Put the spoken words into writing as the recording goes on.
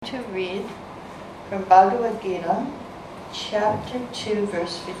From Bhagavad-gita, chapter 2,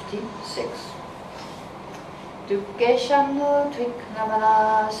 verse 56. Dukkesham no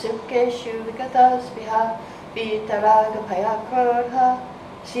dviknamana sukkeshu vikatasviha vitaraga payakrodha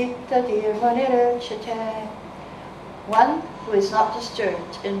sita dirmanirachate. One who is not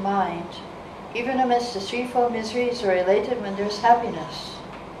disturbed in mind, even amidst the threefold miseries, are related when there is happiness.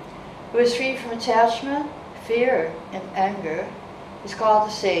 Who is free from attachment, fear, and anger, is called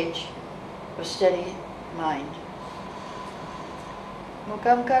a sage of steady mind.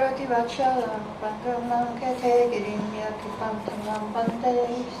 Mukam karoti vachalam pankam lankate girim yakipantam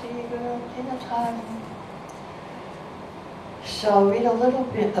lampante siguratinathan. So I'll read a little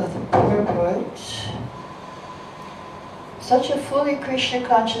bit of the purport. Such a fully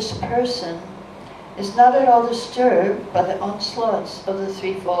Krishna-conscious person is not at all disturbed by the onslaughts of the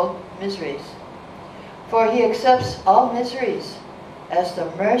threefold miseries, for he accepts all miseries as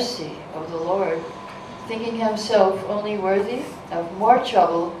the mercy of the Lord, thinking himself only worthy of more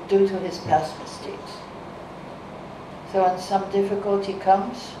trouble due to his past mistakes. So when some difficulty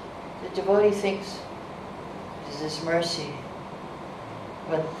comes, the devotee thinks, this is mercy.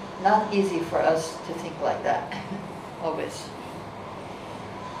 But not easy for us to think like that, always.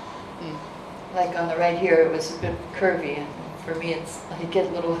 Like on the right here, it was a bit curvy, and for me I get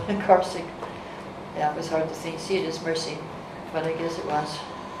a little car sick. Yeah, it was hard to see it as mercy, but I guess it was.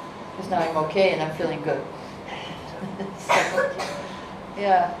 Because now I'm okay and I'm feeling good. So,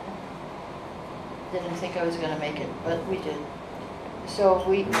 yeah, didn't think I was going to make it, but we did. So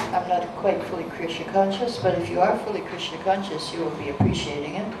I'm not quite fully Krishna conscious, but if you are fully Krishna conscious, you will be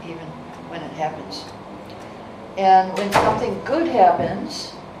appreciating it even when it happens. And when something good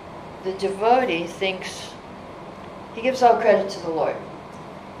happens, the devotee thinks, he gives all credit to the Lord.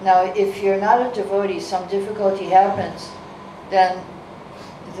 Now, if you're not a devotee, some difficulty happens, then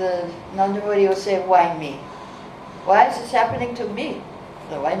the non-devotee will say, why me? Why is this happening to me?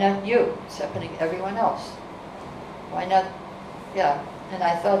 So why not you? It's happening to everyone else. Why not? Yeah. And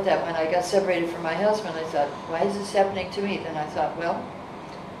I thought that when I got separated from my husband, I thought, why is this happening to me? Then I thought, well,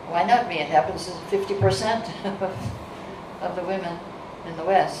 why not me? It happens to 50% of the women in the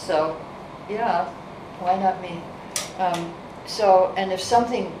West. So, yeah, why not me? And if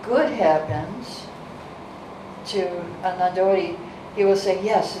something good happens to a non-devotee, he will say,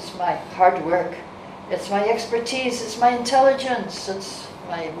 yes, it's my hard work, it's my expertise, it's my intelligence, it's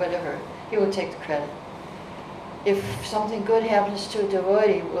my whatever. He will take the credit. If something good happens to a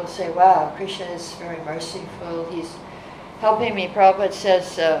devotee, we'll say, wow, Krishna is very merciful, he's helping me. Prabhupada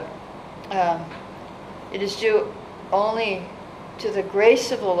says, it is due only to the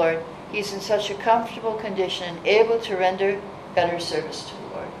grace of the Lord. He's in such a comfortable condition, able to render better service to the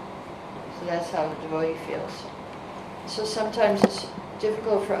Lord. So that's how the devotee feels. So sometimes it's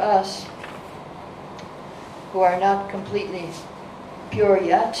difficult for us who are not completely pure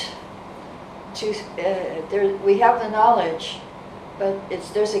yet to, we have the knowledge, but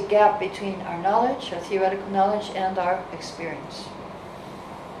there's a gap between our knowledge, our theoretical knowledge, and our experience.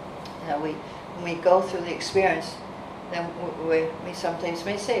 When we go through the experience, then we sometimes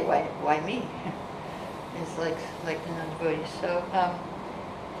may say, why me? It's like the non-devotee.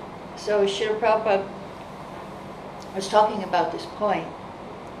 So Srila Prabhupada was talking about this point.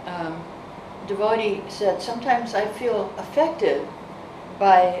 Devotee said, sometimes I feel affected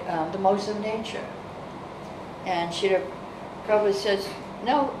by the modes of nature. And Srila Prabhupada says,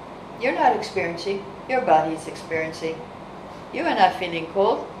 no, you're not experiencing, your body is experiencing. You are not feeling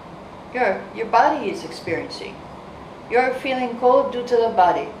cold, your body is experiencing. You're feeling cold due to the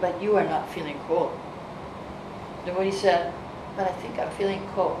body, but you are not feeling cold. Devotee said, but I think I'm feeling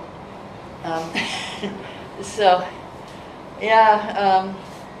cold. So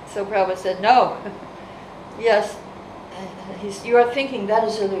Prabhupada said, no. Yes, you are thinking that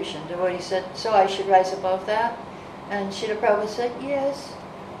is illusion. Devotee said, so I should rise above that? And Srila Prabhupada said, yes,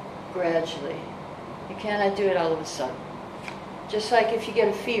 gradually. You cannot do it all of a sudden. Just like if you get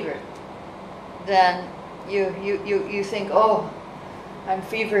a fever, then you think, oh, I'm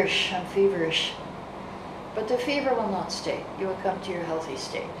feverish. But the fever will not stay. You will come to your healthy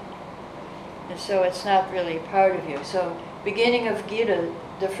state. And so it's not really part of you. So beginning of Gita,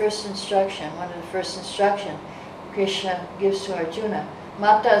 the first instruction, one of the first instruction Krishna gives to Arjuna,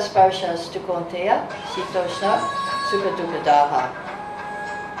 Mata sparshas tu konteya sitoshna sukha dukkha daha.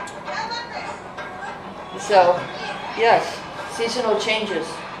 So, yes, seasonal changes.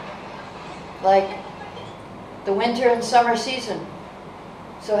 Like the winter and summer season.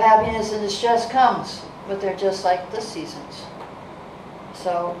 So happiness and distress comes, but they're just like the seasons.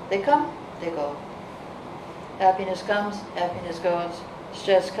 So they come, they go. Happiness comes, happiness goes.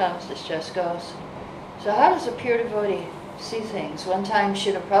 Stress comes, the stress goes. So how does a pure devotee see things? One time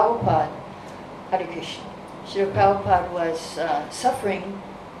Srila Prabhupada, Hare Krishna, Srila Prabhupada was suffering.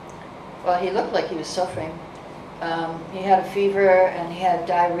 Well, he looked like he was suffering. He had a fever and he had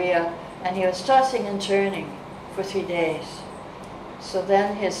diarrhea, and he was tossing and turning for 3 days. So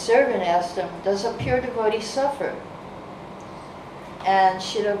then his servant asked him, does a pure devotee suffer? And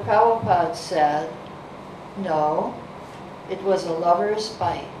Srila Prabhupada said, no, it was a lover's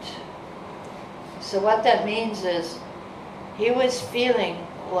bite. So what that means is he was feeling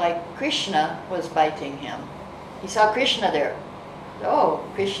like Krishna was biting him. He saw Krishna there. Oh,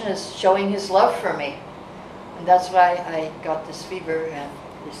 Krishna is showing his love for me. And that's why I got this fever and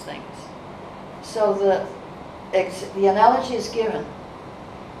these things. So the analogy is given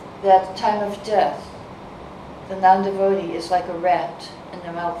that at the time of death, the non-devotee is like a rat in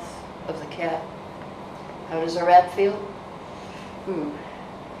the mouth of the cat. How does a rat feel? Ooh.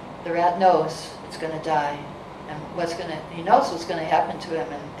 The rat knows it's going to die, and he knows what's going to happen to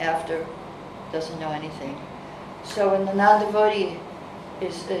him, and after doesn't know anything. So when the non-devotee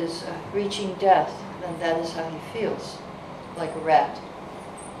is reaching death, then that is how he feels, like a rat.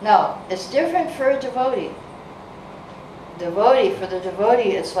 Now, it's different for a devotee. For the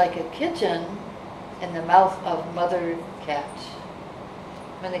devotee, it's like a kitten in the mouth of mother cat.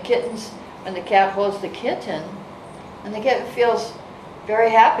 When the cat holds the kitten, and the kitten feels very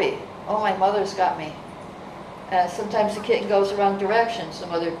happy. Oh, my mother's got me. Sometimes the kitten goes the wrong direction. So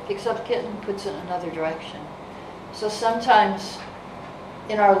the mother picks up the kitten, puts it in another direction. So sometimes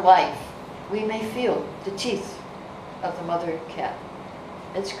in our life, we may feel the teeth of the mother cat.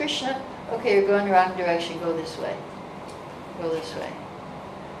 It's Krishna. Okay, you're going the wrong direction. Go this way. Go this way.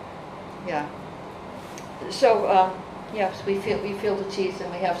 Yeah. So yes, we feel the teeth,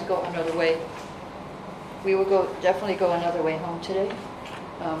 and we have to go another way. We will definitely go another way home today.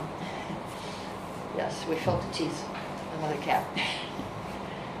 Yes, we felt the teeth of the mother cat.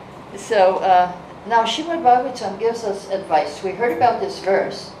 So now Srimad Bhagavatam gives us advice. We heard about this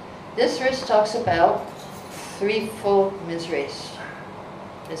verse. This verse talks about threefold miseries.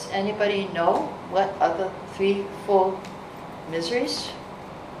 Does anybody know what are the threefold miseries?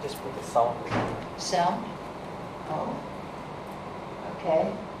 Just put the sound. Sound? Oh.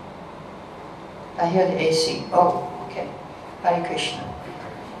 Okay. I hear the AC. Oh, okay. Hare Krishna.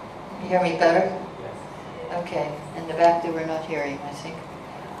 You hear me better? Yes. Okay. In the back they were not hearing, I think.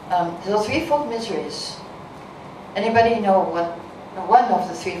 So threefold miseries. Anybody know what one of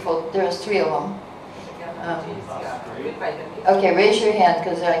the threefold? There's 3 of them. Okay, raise your hand,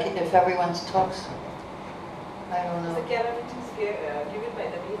 because if everyone talks, I don't know. The calamity is given by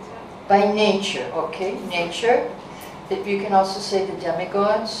the nature. By nature, okay, nature. You can also say the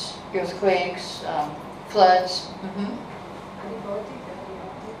demigods, earthquakes, floods.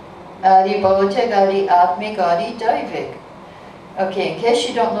 Adi Bhautik, Adi Atmik, Adi Daivik. Okay, in case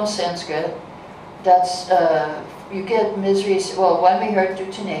you don't know Sanskrit, that's you get miseries. Well, one we heard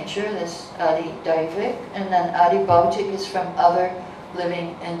due to nature, that's Adi Daivik, and then Adi Bhautik is from other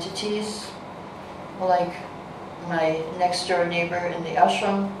living entities, like my next door neighbor in the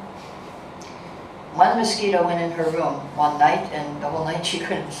ashram. One mosquito went in her room one night, and the whole night she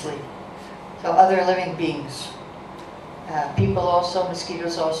couldn't sleep. So other living beings, people also,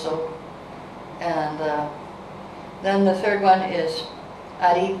 mosquitoes also, and then the third one is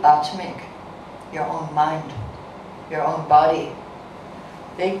Adi Atmik, your own mind, your own body.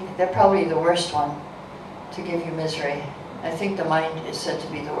 They're probably the worst one to give you misery. I think the mind is said to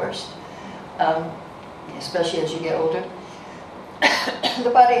be the worst, especially as you get older. The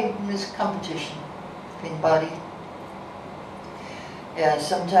body is competition between the body. Yeah,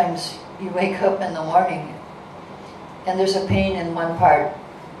 sometimes you wake up in the morning and there's a pain in one part.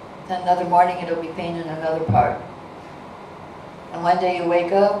 Another morning it'll be pain in another part. And one day you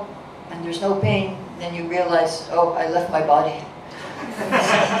wake up and there's no pain, then you realize, oh, I left my body.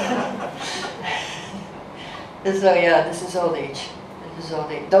 So yeah, this is old age. This is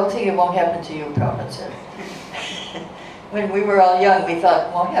old age. Don't think it won't happen to you, Prabhupada said. When we were all young, we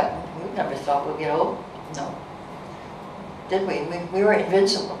thought, won't happen. We never thought we'll get old. No. Did we? We were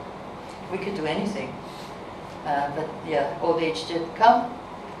invincible. We could do anything. But yeah, old age did come.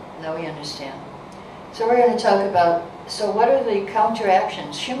 Now we understand. So we're going to talk about, so what are the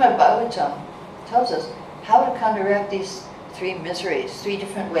counteractions? Srimad Bhagavatam tells us how to counteract these 3 miseries, 3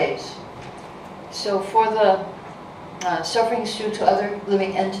 different ways. So for the sufferings due to other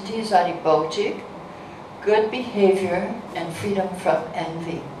living entities, Adi Bhautik, good behavior and freedom from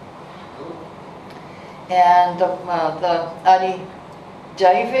envy. And the Adi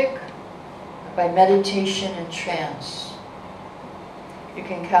Daivik, by meditation and trance. You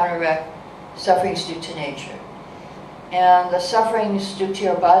can counteract sufferings due to nature. And the sufferings due to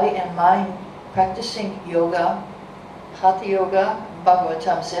your body and mind, practicing yoga, Hatha Yoga,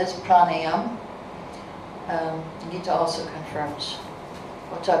 Bhagavatam says, pranayam. Gita also confirms.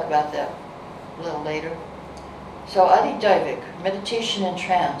 We'll talk about that a little later. So Adidaivic, meditation in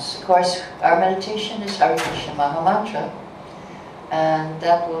trance. Of course, our meditation is Hare Krishna Maha Mantra, and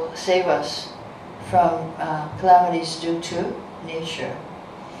that will save us from calamities due to nature.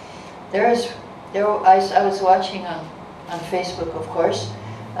 I was watching on Facebook, of course,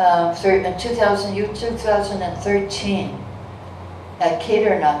 in 2013, at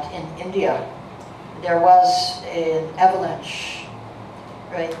Kedarnath in India, there was an avalanche,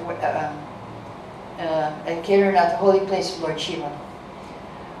 right? At Kedarnath, the holy place of Lord Shiva.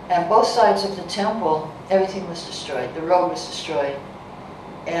 And both sides of the temple, everything was destroyed. The road was destroyed.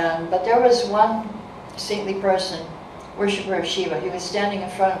 But there was one saintly person, worshipper of Shiva. He was standing in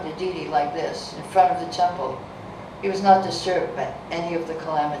front of the deity like this, in front of the temple. He was not disturbed by any of the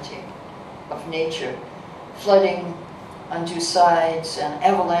calamity of nature. Flooding on two sides, an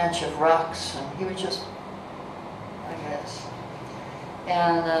avalanche of rocks, and he was just, I guess.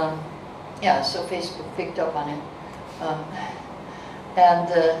 And yeah, so Facebook picked up on it.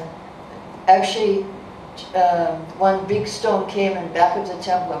 Actually, one big stone came in back of the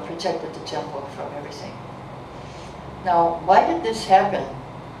temple and protected the temple from everything. Now, why did this happen?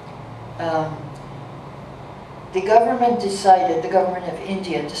 The government of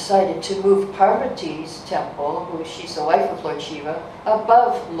India decided to move Parvati's temple, she's the wife of Lord Shiva,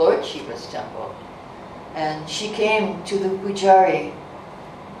 above Lord Shiva's temple. And she came to the pujari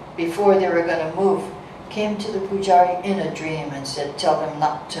before they were going to move, came to the pujari in a dream and said, "Tell them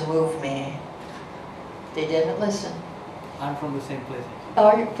not to move me." They didn't listen. I'm from the same place.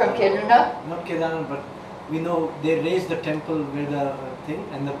 Oh, you're from Kedarnath? Not Kedarnath, but we know they raised the temple with the thing,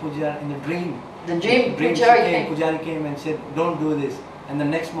 and the pujari in the dream. The dream pujari Pujari came and said, "Don't do this." And the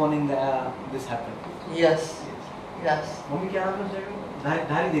next morning, this happened. Yes. Yes. Mummy, kya naam hai?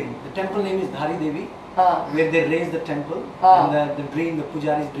 Dhari Devi. The temple name is Dhari Devi, where they raised the temple, and the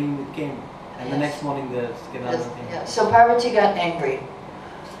pujari's dream came, and the next morning the Kedarnath came. Yeah. So Parvati got angry,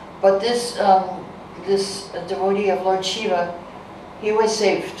 but this devotee of Lord Shiva, he was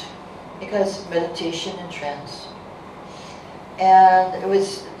saved because meditation and trance. And it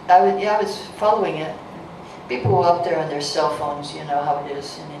was, I was following it. People were up there on their cell phones, you know how it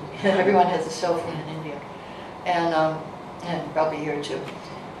is in India. Everyone has a cell phone in India, and probably here too.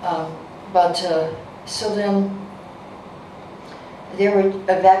 So then they were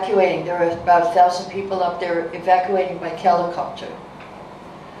evacuating. There were about 1,000 people up there evacuating by helicopter.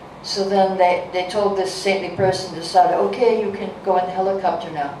 So then they told this saintly person, decided, okay, you can go in the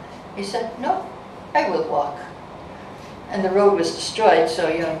helicopter now. He said, no, I will walk. And the road was destroyed, so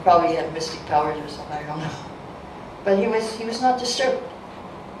he probably had mystic powers or something, I don't know. But he was not disturbed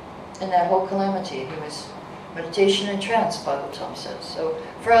in that whole calamity. He was meditation and trance, Bhagavatam says. So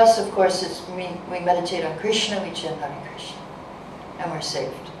for us, of course, we meditate on Krishna, we chant Hare Krishna, and we're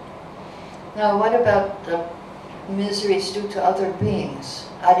saved. Now, what about the miseries due to other beings?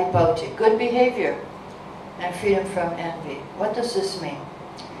 Adibhauti, good behavior and freedom from envy. What does this mean?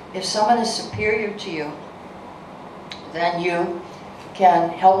 If someone is superior to you, then you can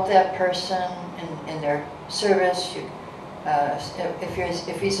help that person in their service.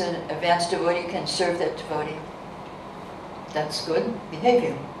 If he's an advanced devotee, you can serve that devotee. That's good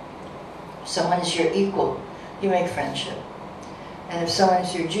behavior. If someone is your equal, you make friendship. And if someone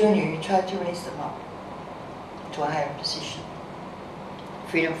is your junior, you try to raise them up to a higher position.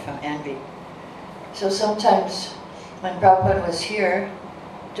 Freedom from envy. So sometimes when Prabhupada was here,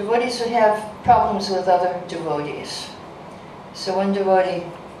 devotees would have problems with other devotees. So one devotee,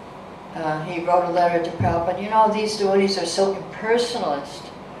 he wrote a letter to Prabhupada, these devotees are so impersonalist.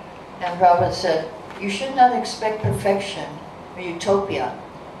 And Prabhupada said, you should not expect perfection or utopia,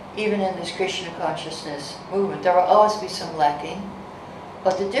 even in this Krishna consciousness movement. There will always be some lacking.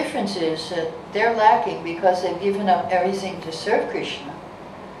 But the difference is that they're lacking because they've given up everything to serve Krishna.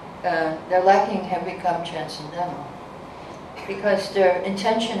 Their lacking have become transcendental because their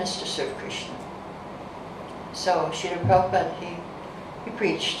intention is to serve Krishna. So Srila Prabhupada, he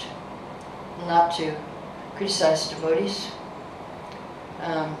preached not to criticize devotees.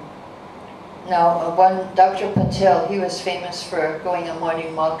 Now, one Dr. Patel, he was famous for going on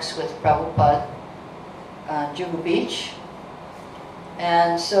morning walks with Prabhupada on Juhu Beach.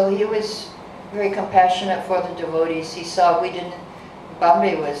 And so he was very compassionate for the devotees. He saw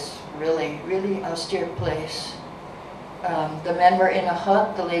Bombay was really, really austere place. The men were in a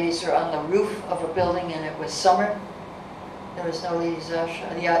hut, the ladies were on the roof of a building, and it was summer. There was no ladies'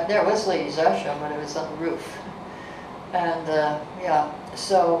 ashram. Yeah, there was ladies' ashram, but it was on the roof. And yeah,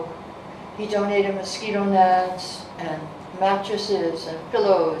 so he donated mosquito nets and mattresses and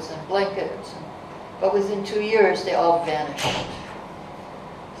pillows and blankets. But within 2 years, they all vanished.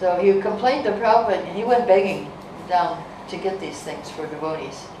 So he complained to Prabhupada, and he went begging down to get these things for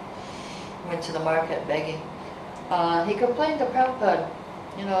devotees. He went to the market begging. He complained to Prabhupada,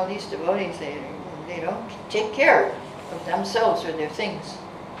 you know, these devotees, they don't take care of themselves or their things.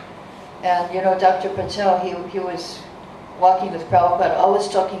 And, you know, Dr. Patel, he was walking with Prabhupada, always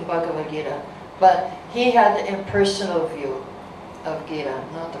talking Bhagavad-gita. But he had the impersonal view of Gita,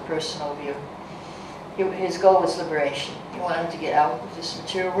 not the personal view. His goal was liberation. He wanted to get out of this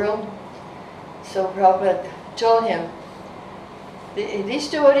material world. So Prabhupada told him, these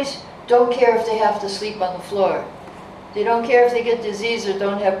devotees don't care if they have to sleep on the floor. They don't care if they get disease or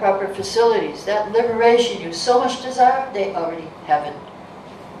don't have proper facilities. That liberation you so much desire, they already have it.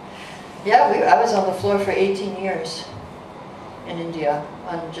 Yeah, I was on the floor for 18 years in India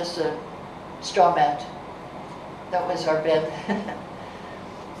on just a straw mat. That was our bed.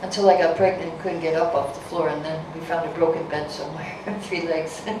 Until I got pregnant and couldn't get up off the floor, and then we found a broken bed somewhere, 3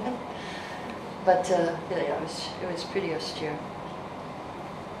 legs. But yeah, it was pretty austere.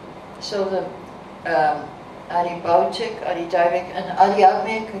 So the Adi Bhautik, Adi Daivik, and Adi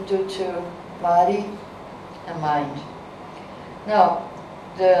Atmik are due to body and mind. Now,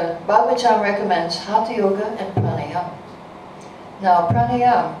 the Bhagavatam recommends Hatha Yoga and Pranayama. Now,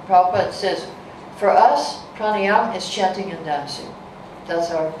 Pranayama, Prabhupada says, for us, Pranayama is chanting and dancing.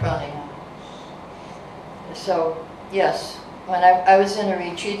 That's our pranayama. So, yes, when I was in a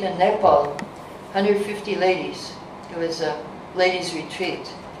retreat in Nepal, 150 ladies. It was a ladies' retreat.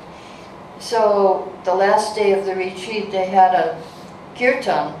 So, the last day of the retreat, they had a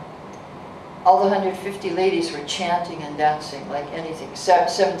kirtan. All the 150 ladies were chanting and dancing like anything.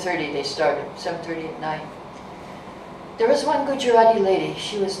 7:30 they started, 7:30 at night. There was one Gujarati lady,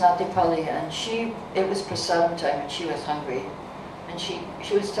 she was not Nepali, and it was prasadam time and she was hungry. And she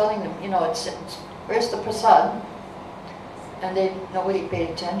was telling them, you know, it's where's the prasad? And nobody paid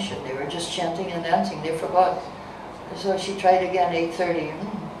attention. They were just chanting and dancing. They forgot. So she tried again, 8:30.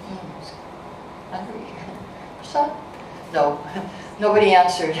 Hungry. Prasad? No. Nobody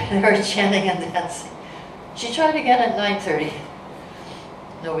answered. They were chanting and dancing. She tried again at 9:30.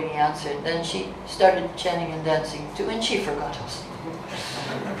 Nobody answered. Then she started chanting and dancing too, and she forgot also.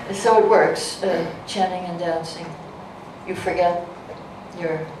 So it works, chanting and dancing. You forget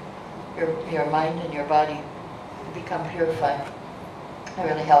your mind and your body. You become purified. It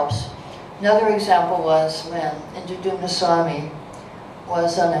really helps. Another example was when Indudumna Swami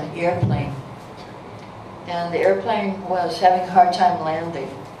was on an airplane. And the airplane was having a hard time landing.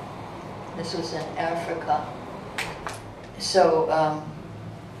 This was in Africa. So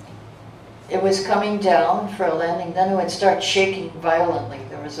it was coming down for a landing, then it would start shaking violently.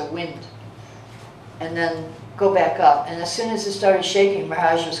 There was a wind. And then go back up. And as soon as it started shaking,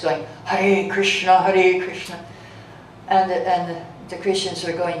 Maharaj was going, Hare Krishna, Hare Krishna. And the Christians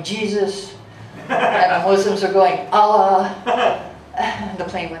are going, Jesus. And the Muslims are going, Allah. And the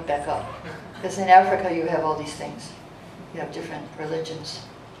plane went back up. Because in Africa you have all these things. You have different religions.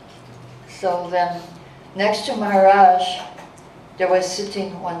 So then, next to Maharaj, there was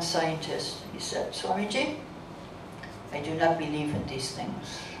sitting one scientist. He said, Swamiji, I do not believe in these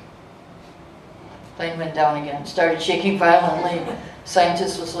things. Plane went down again, started shaking violently.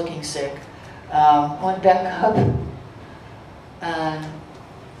 Scientist was looking sick. Went back up. And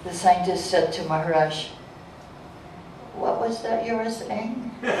the scientist said to Maharaj, what was that you were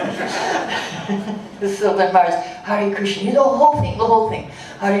saying? So then Maharaj, Hare Krishna, the whole thing.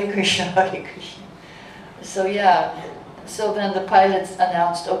 Hare Krishna, Hare Krishna. So yeah, so then the pilots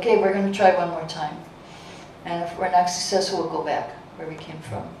announced, okay, we're going to try one more time. And if we're not successful, we'll go back where we came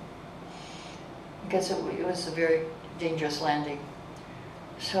from. Because it was a very dangerous landing.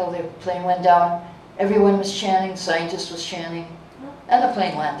 So the plane went down, everyone was chanting, scientist was chanting, and the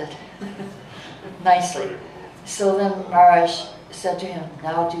plane landed nicely. So then Maharaj said to him,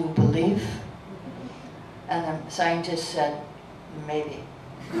 now do you believe? And the scientist said, maybe.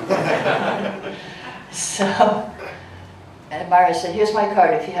 So, and Maharaj said, here's my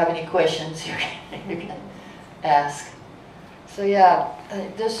card, if you have any questions, you can ask. So yeah,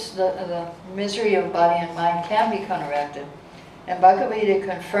 the misery of body and mind can be counteracted. And Bhagavad-gita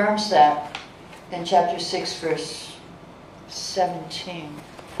confirms that in chapter 6, verse 17.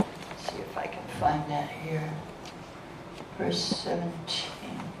 Let's see if I can find that here. Verse 17.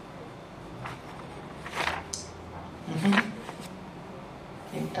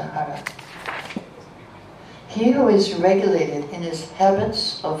 Yutahara. He who is regulated in his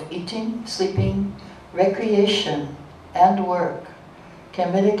habits of eating, sleeping, recreation, and work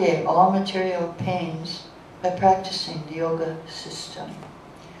can mitigate all material pains by practicing the yoga system.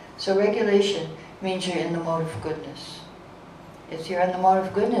 So regulation means you're in the mode of goodness. If you're in the mode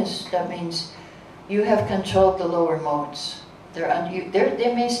of goodness, that means you have controlled the lower modes.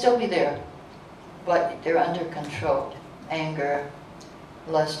 They may still be there, but they're under control. Anger,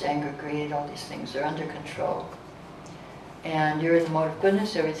 lust, anger, greed, all these things, they're under control. And you're in the mode of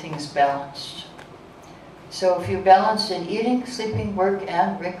goodness, everything's balanced. So if you're balanced in eating, sleeping, work,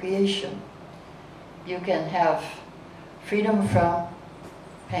 and recreation, you can have freedom from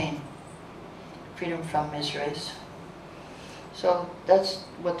pain, freedom from miseries. So that's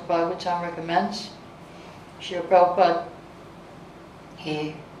what the Bhagavatam recommends. Srila Prabhupada,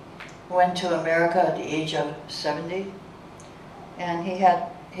 he went to America at the age of 70, and he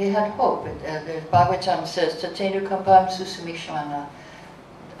had hope. The Bhagavatam says, Tatedu kampam susamikshana.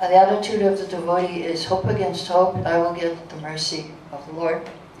 The attitude of the devotee is hope against hope. I will get the mercy of the Lord.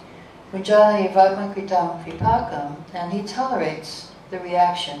 Mujjhana yavagma kritam vipakam, and he tolerates the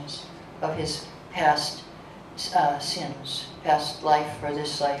reactions of his past sins, past life or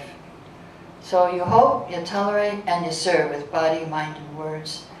this life. So you hope, you tolerate, and you serve with body, mind, and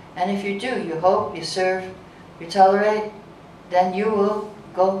words. And if you do, you hope, you serve, you tolerate, then you will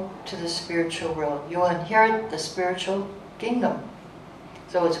go to the spiritual world. You will inherit the spiritual kingdom.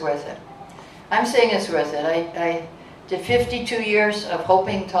 So it's worth it. I'm saying it's worth it. I did 52 years of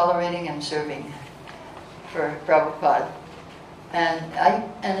hoping, tolerating, and serving for Prabhupada.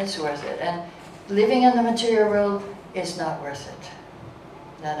 And it's worth it. And living in the material world is not worth it.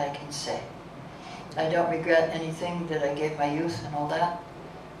 That I can say. I don't regret anything that I gave my youth and all that.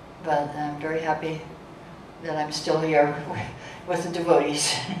 But I'm very happy that I'm still here with the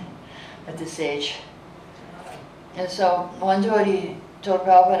devotees at this age. And so one devotee told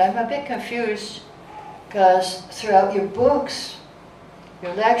Prabhupada, I'm a bit confused because throughout your books,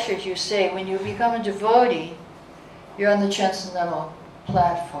 your lectures, you say when you become a devotee, you're on the transcendental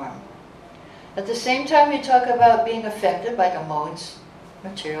platform. At the same time, you talk about being affected by the modes,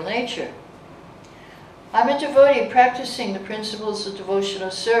 material nature. I'm a devotee practicing the principles of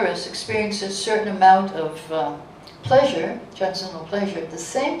devotional service, experiencing a certain amount of pleasure, transcendental pleasure. At the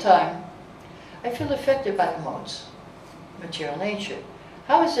same time, I feel affected by the modes, material nature.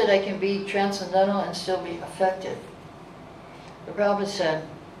 How is it I can be transcendental and still be affected? The Prabhupada said,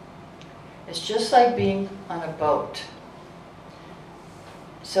 it's just like being on a boat.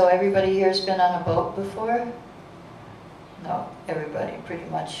 So everybody here has been on a boat before? No, everybody, pretty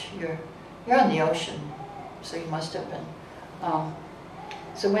much. You're on the ocean, so you must have been.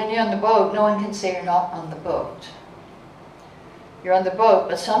 So when you're on the boat, no one can say you're not on the boat. You're on the boat,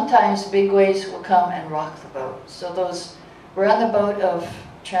 but sometimes big waves will come and rock the boat. So we're on the boat of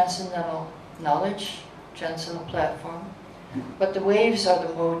transcendental knowledge, transcendental platform, but the waves are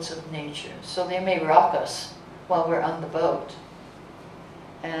the modes of nature. So they may rock us while we're on the boat.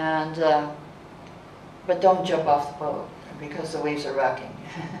 And but don't jump off the boat because the waves are rocking.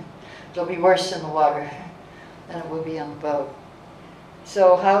 It'll be worse in the water than it will be on the boat.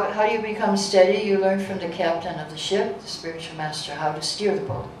 So how do you become steady? You learn from the captain of the ship, the spiritual master, how to steer the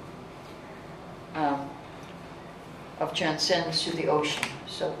boat of transcendence to the ocean.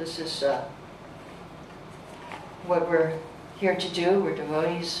 So this is what we're here to do. We're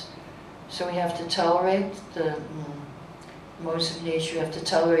devotees. So we have to tolerate the modes of nature. We have to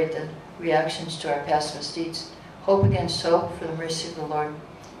tolerate the reactions to our past misdeeds. Hope against hope for the mercy of the Lord.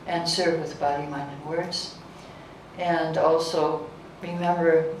 And serve with body, mind, and words. And also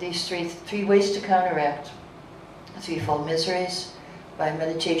remember these three ways to counteract threefold miseries. By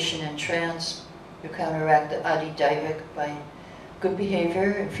meditation and trance, you counteract the adi daivik. By good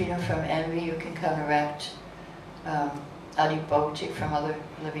behavior and freedom from envy, you can counteract adi bhautik from other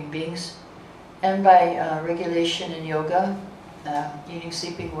living beings. And by regulation in yoga, eating,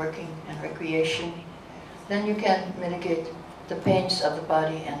 sleeping, working, and recreation, then you can mitigate the pains of the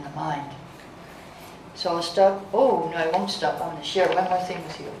body and the mind. So I'll stop. Oh, no, I won't stop. I'm going to share one more thing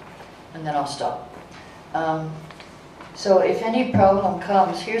with you, and then I'll stop. So if any problem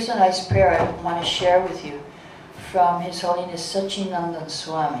comes, here's a nice prayer I want to share with you from His Holiness Sachinandan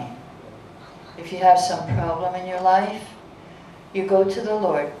Swami. If you have some problem in your life, you go to the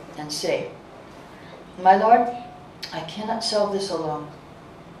Lord and say, My Lord, I cannot solve this alone.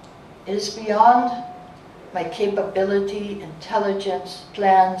 It is beyond my capability, intelligence,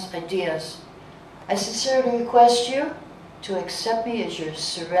 plans, ideas. I sincerely request you to accept me as your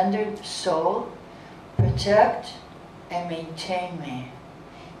surrendered soul, protect and maintain me.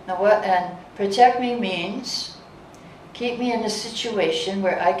 And protect me means keep me in a situation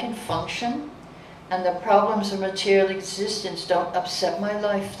where I can function and the problems of material existence don't upset my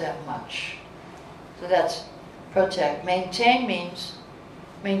life that much. So that's protect. Maintain means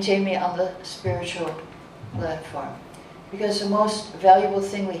maintain me on the spiritual platform. Because the most valuable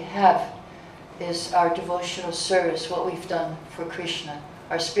thing we have is our devotional service, what we've done for Krishna,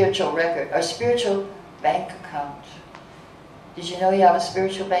 our spiritual record, our spiritual bank account. Did you know you have a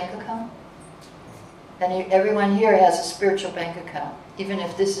spiritual bank account? And everyone here has a spiritual bank account. Even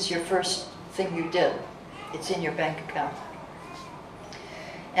if this is your first thing you did, it's in your bank account.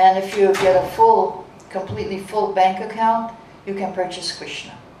 And if you get a completely full bank account, you can purchase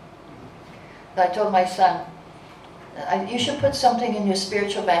Krishna. I told my son, you should put something in your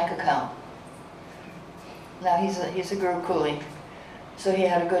spiritual bank account. Now he's a Guru Kuli, so he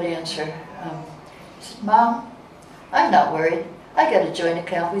had a good answer. He said, Mom, I'm not worried. I got a joint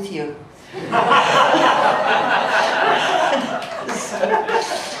account with you.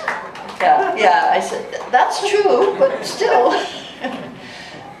 Yeah, I said, that's true, but still,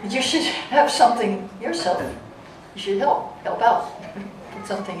 you should have something yourself. You should help out. Put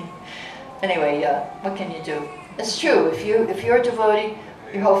something. Anyway, what can you do? It's true. If you're a devotee,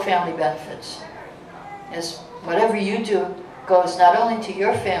 your whole family benefits. As whatever you do goes not only to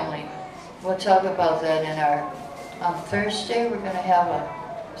your family. We'll talk about that on Thursday. We're going to have a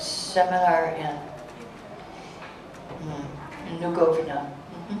seminar in New Govardhan.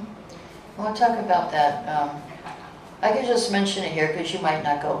 We'll talk about that. I can just mention it here because you might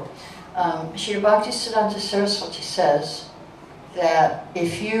not go. Srila Bhaktisiddhanta Saraswati says that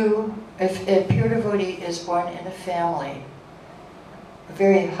if a pure devotee is born in a family, a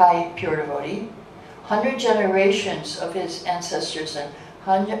very high pure devotee, 100 generations of his ancestors and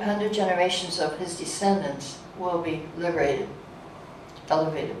 100 generations of his descendants will be liberated,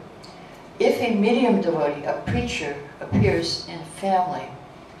 elevated. If a medium devotee, a preacher, appears in family,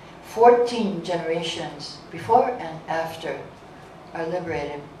 14 generations before and after are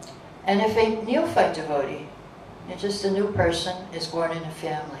liberated. And if a neophyte devotee, just a new person, is born in a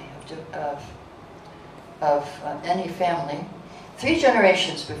family of any family, 3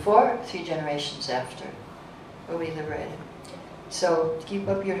 generations before, 3 generations after will be liberated. So keep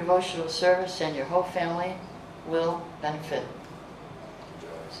up your devotional service and your whole family will benefit.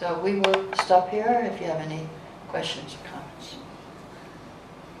 So we will stop here if you have any questions or comments.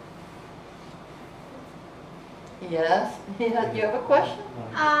 Yes? You have a question?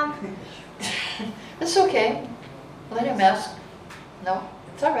 It's okay. Let him ask. No?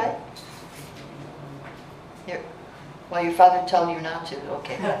 It's all right. Here. Well, your father told you not to.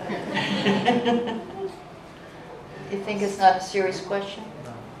 Okay. You think it's not a serious question?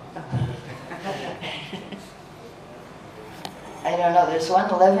 I don't know. There's one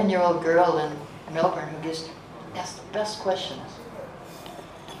 11-year-old girl in Melbourne who just asks the best questions.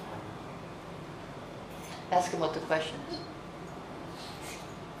 Ask him what the question is.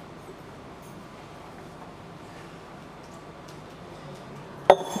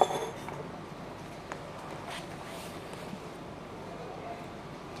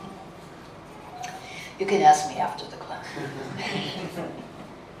 You can ask me after the class.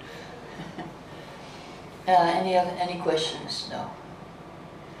 Any questions? No.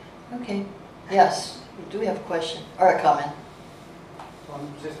 Okay. Yes, we do have a question or a comment.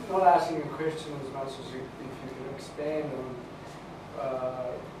 I'm just not asking a question as much as if you can expand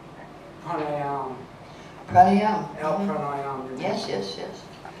on pranayam. Pranayam. Our pranayam. Yes.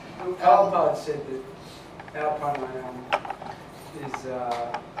 Prabhupada said that our pranayam is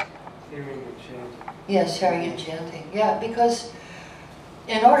hearing and chanting. Yes, hearing and chanting. Yeah, because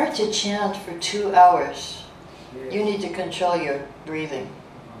in order to chant for 2 hours, you need to control your breathing.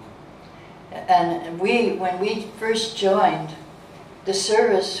 And when we first joined, the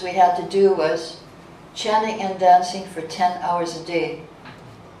service we had to do was chanting and dancing for 10 hours a day.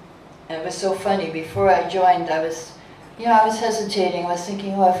 And it was so funny. Before I joined, I was hesitating. I was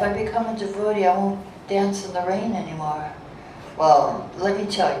thinking, if I become a devotee, I won't dance in the rain anymore. Well, let me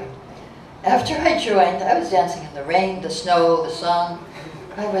tell you. After I joined, I was dancing in the rain, the snow, the sun.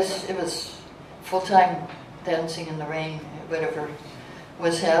 It was full-time dancing in the rain, whatever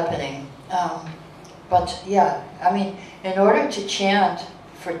was happening. But yeah, I mean, in order to chant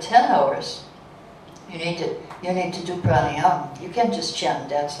for 10 hours, you need to do pranayam. You can't just chant and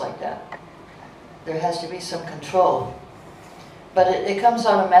dance like that. There has to be some control. But it comes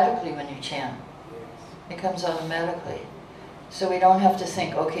automatically when you chant. It comes automatically. So we don't have to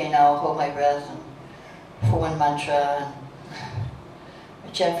think, okay, now I'll hold my breath and for one mantra,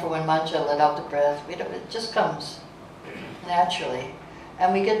 and chant for one mantra, let out the breath. It just comes naturally.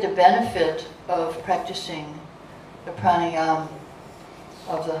 and we get the benefit of practicing the pranayama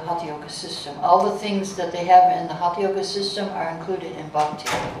of the Hatha Yoga system. All the things that they have in the Hatha Yoga system are included in Bhakti.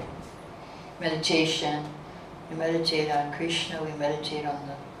 Meditation, we meditate on Krishna, we meditate on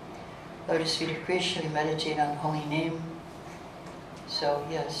the lotus feet of Krishna, we meditate on the holy name. So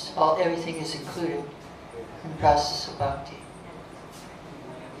yes, everything is included in the process of Bhakti.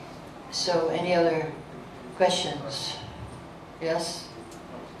 So any other questions? Yes?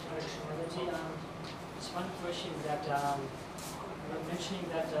 Just one question that you were mentioning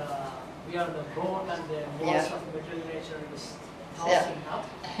that we are the boat and the laws of material nature is tossing up.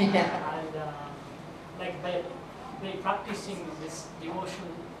 Yeah. And like by practicing this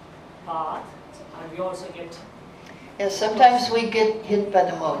devotional path, and we also get... Yes, sometimes we get hit by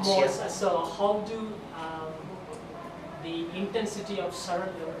the modes. Yeah. So how do the intensity of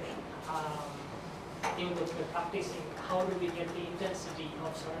surrender, even though we're practicing, how do we get the intensity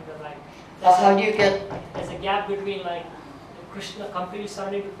of surrender? Like, How do you get... There's a gap between like Krishna, completely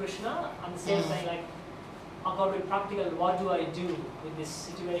surrendering to Krishna, and the same time like, I've got to be practical, what do I do with this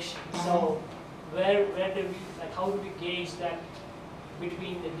situation? So where do we, like, how do we gauge that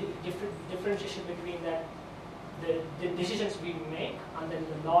between the differentiation between that the decisions we make and then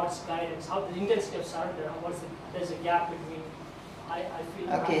the Lord's guidance, how the intensity of surrender, there's a gap between, I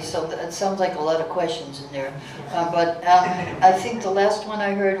feel... Okay, so it sounds like a lot of questions in there. But I think the last one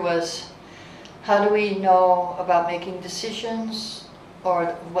I heard was, how do we know about making decisions, or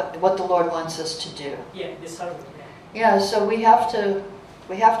what the Lord wants us to do? Yeah, this surrender. Yeah, so we have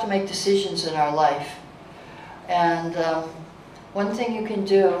to make decisions in our life. And one thing you can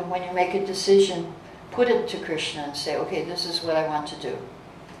do when you make a decision, put it to Krishna and say, okay, this is what I want to do.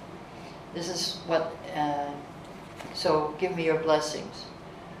 This is what, so give me your blessings.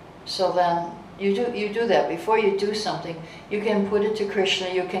 So then you do that. Before you do something, you can put it to Krishna,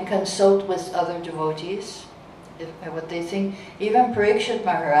 you can consult with other devotees, what they think. Even Parikshit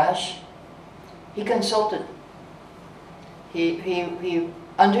Maharaj, he consulted. He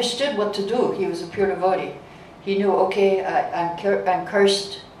understood what to do. He was a pure devotee. He knew, okay, I'm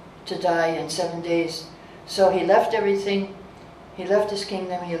cursed to die in 7 days. So he left everything. He left his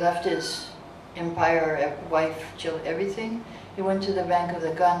kingdom, he left his empire, wife, children, everything. He went to the bank of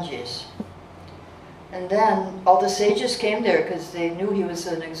the Ganges. And then all the sages came there because they knew he was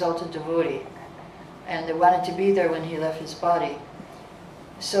an exalted devotee. And they wanted to be there when he left his body.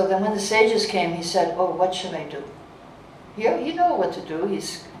 So then when the sages came, he said, oh, what should I do? You know what to do.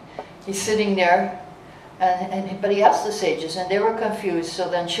 He's sitting there. But he asked the sages, and they were confused. So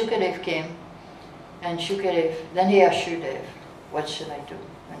then Shukadev came, and then he asked Shukadev, what should I do?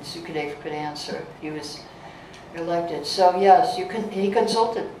 And Shukadev could answer. He was elected. So yes, he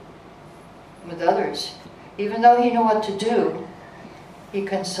consulted with others. Even though he knew what to do, he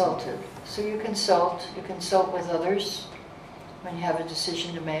consulted. So you consult with others when you have a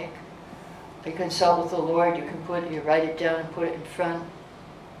decision to make. You consult with the Lord, you write it down and put it in front.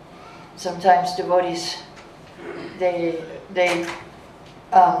 Sometimes devotees, they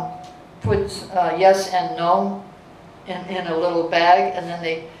put yes and no in a little bag, and then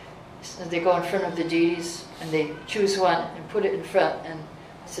they go in front of the deities and they choose one and put it in front, and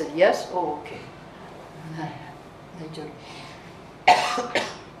said yes, oh okay. And they do.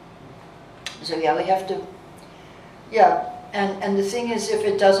 So yeah, we have to, and the thing is, if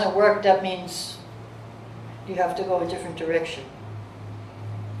it doesn't work, that means you have to go a different direction.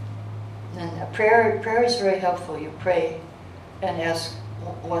 And prayer is very helpful. You pray and ask,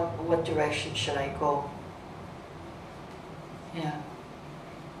 what direction should I go? Yeah.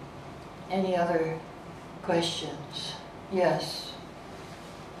 Any other questions? Yes.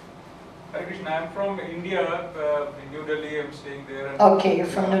 Hare Krishna, I'm from India, in New Delhi. I'm staying there. And okay, you're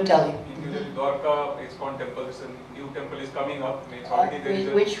from New Delhi. In New Delhi, Dwarka ISKCON temple. It's a new temple is coming up. It's already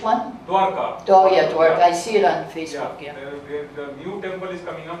there. Which one? Dwarka. Oh yeah, Dwarka. Yeah. I see it on Facebook. Yeah. The new temple is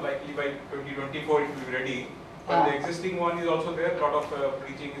coming up. Likely by 2024 it will be ready. But the existing one is also there. A lot of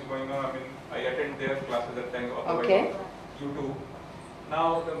preaching is going on. I mean, I attend their classes at times. Okay. YouTube.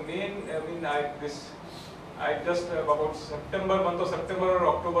 Now the main, I just about month of September or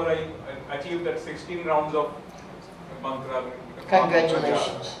October, I achieved that 16 rounds of mantra.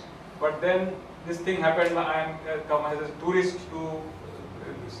 Congratulations. But then this thing happened. I am come as a tourist to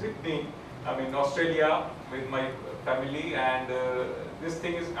Sydney, Australia, with my family, and this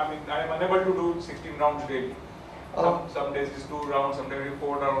thing is, I am unable to do 16 rounds daily. Oh. Some days it's 2 rounds, sometimes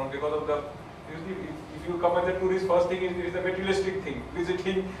 4 rounds, because of the, if you come as a tourist, first thing is a materialistic thing.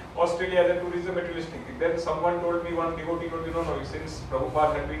 Visiting Australia as a tourist is a materialistic thing. Then someone told me, one devotee told me, no, since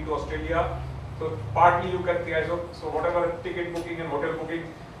Prabhupada had been to Australia, So partly you can think, so whatever ticket booking and hotel booking,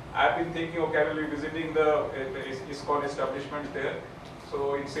 I've been thinking, okay, I will be visiting the ISKCON establishment there.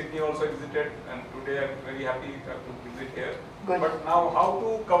 So in Sydney also I visited, and today I'm very happy to visit here. Good. But now how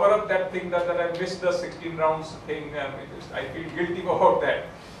to cover up that thing that I missed the 16 rounds thing, I feel guilty about that.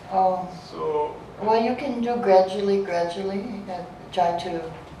 Oh. So. Well, you can do gradually, try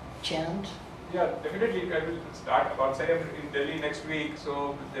to chant. Yeah, definitely I will start. Once I am in Delhi next week,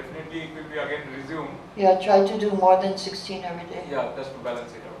 so definitely it will be again resume. Yeah, try to do more than 16 every day. Yeah, just to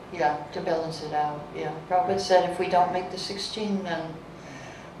balance it out. Yeah, to balance it out. Yeah, Prabhupada said if we don't make the 16, then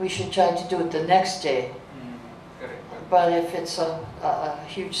we should try to do it the next day. Correct. But if it's a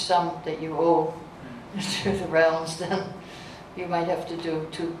huge sum that you owe to the rounds, then you might have to do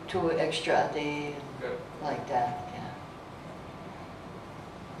two extra a day, like that.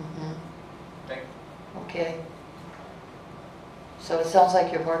 Yeah. Thank you. Okay. So it sounds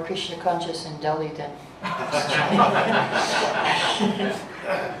like you're more Krishna conscious in Delhi than.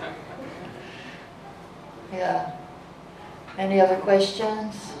 Yeah. Any other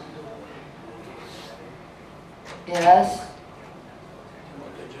questions? Yes?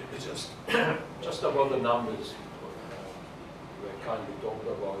 It's just about the numbers. We kindly talked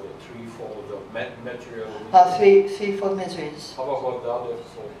about the threefold of material. Threefold miseries. How about the other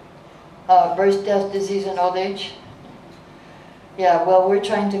four? Birth, death, disease, and old age. Yeah, well, we're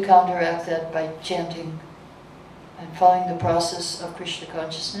trying to counteract that by chanting and following the process of Krishna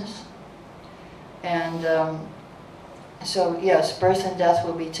consciousness. And so, yes, birth and death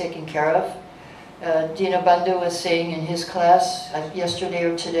will be taken care of. Dinabandhu was saying in his class yesterday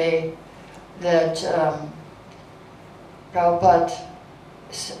or today that Prabhupada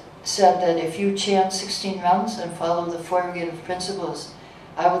said that if you chant 16 rounds and follow the four negative principles,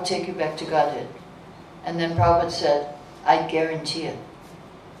 I will take you back to Godhead. And then Prabhupada said, I guarantee it.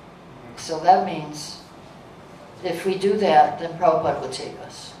 So that means if we do that, then Prabhupada will take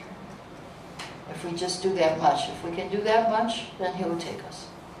us. If we just do that much, if we can do that much, then he will take us.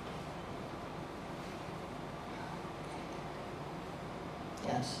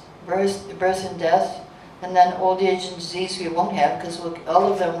 Yes, birth and death, and then old age and disease we won't have because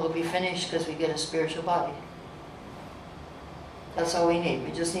all of them will be finished because we get a spiritual body. That's all we need.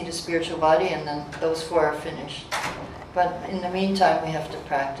 We just need a spiritual body, and then those four are finished. But in the meantime, we have to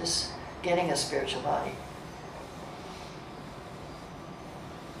practice getting a spiritual body.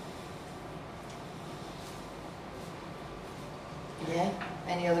 Yeah?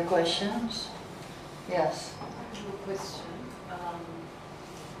 Any other questions? Yes. I have a question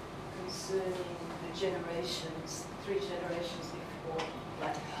concerning the generations, 3 generations before.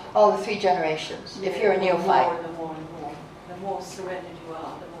 Like, Oh, the 3 generations. yeah, If you're a neophyte. The more surrendered you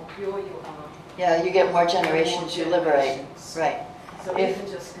are, the more pure you are. Yeah, you get more generations, you liberate. Right. So If-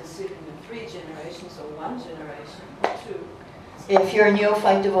 even just considering the 3 generations or 1 generation or 2. If you're a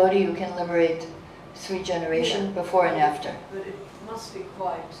neophyte devotee, you can liberate 3 generations, Yeah. before and after. But it must be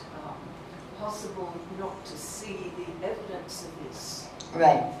quite possible not to see the evidence of this.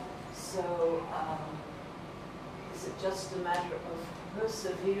 Right. So is it just a matter of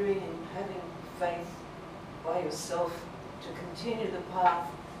persevering and having faith by yourself to continue the path,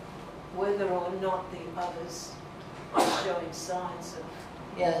 whether or not the others are showing signs of...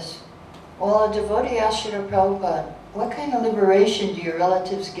 Yes. Well, a devotee asked Srila Prabhupada, what kind of liberation do your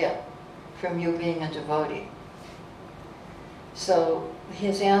relatives get from you being a devotee? So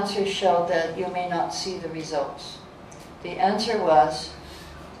his answer showed that you may not see the results. The answer was,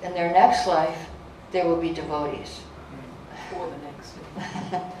 in their next life, they will be devotees. For the next.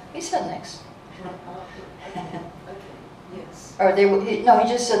 He said next. Okay, yes. Or they will, he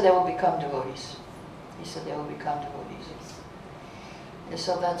just said they will become devotees. He said they will become devotees. And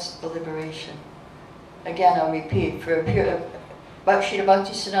so that's the liberation. Again, I'll repeat, for a pure, Srila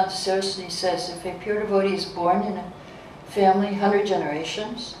Bhaktisiddhanta Saraswati says, if a pure devotee is born in a family 100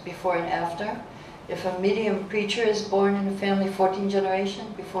 generations, before and after, if a medium preacher is born in a family 14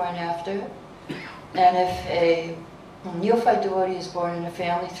 generations, before and after, and if a neophyte devotee is born in a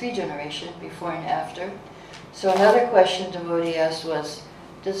family 3 generations, before and after. So another question devotee asked was,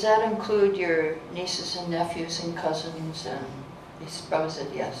 does that include your nieces and nephews and cousins? And he probably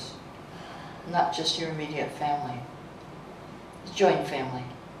said yes. Not just your immediate family. It's joint family.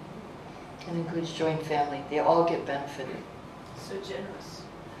 It includes joint family. They all get benefited. So generous.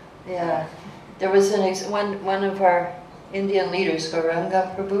 Yeah. There was one of our Indian leaders,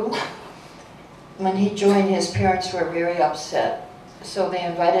 Gauranga Prabhu, when he joined, his parents were very upset. So they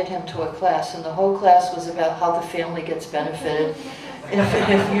invited him to a class, and the whole class was about how the family gets benefited if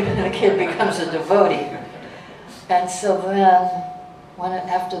the kid becomes a devotee. And so then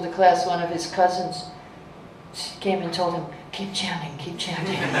After the class, one of his cousins came and told him, keep chanting, keep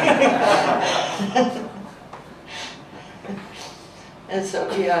chanting. And so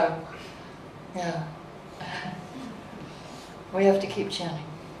we have to keep chanting.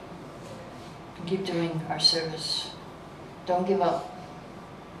 Keep doing our service. Don't give up.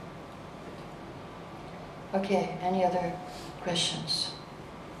 Okay, any other questions?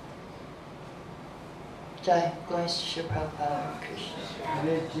 Jai, glories to Shri Prabhupada Krishna.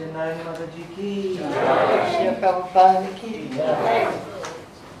 Jai Mataji ki. Shri Prabhupada ki.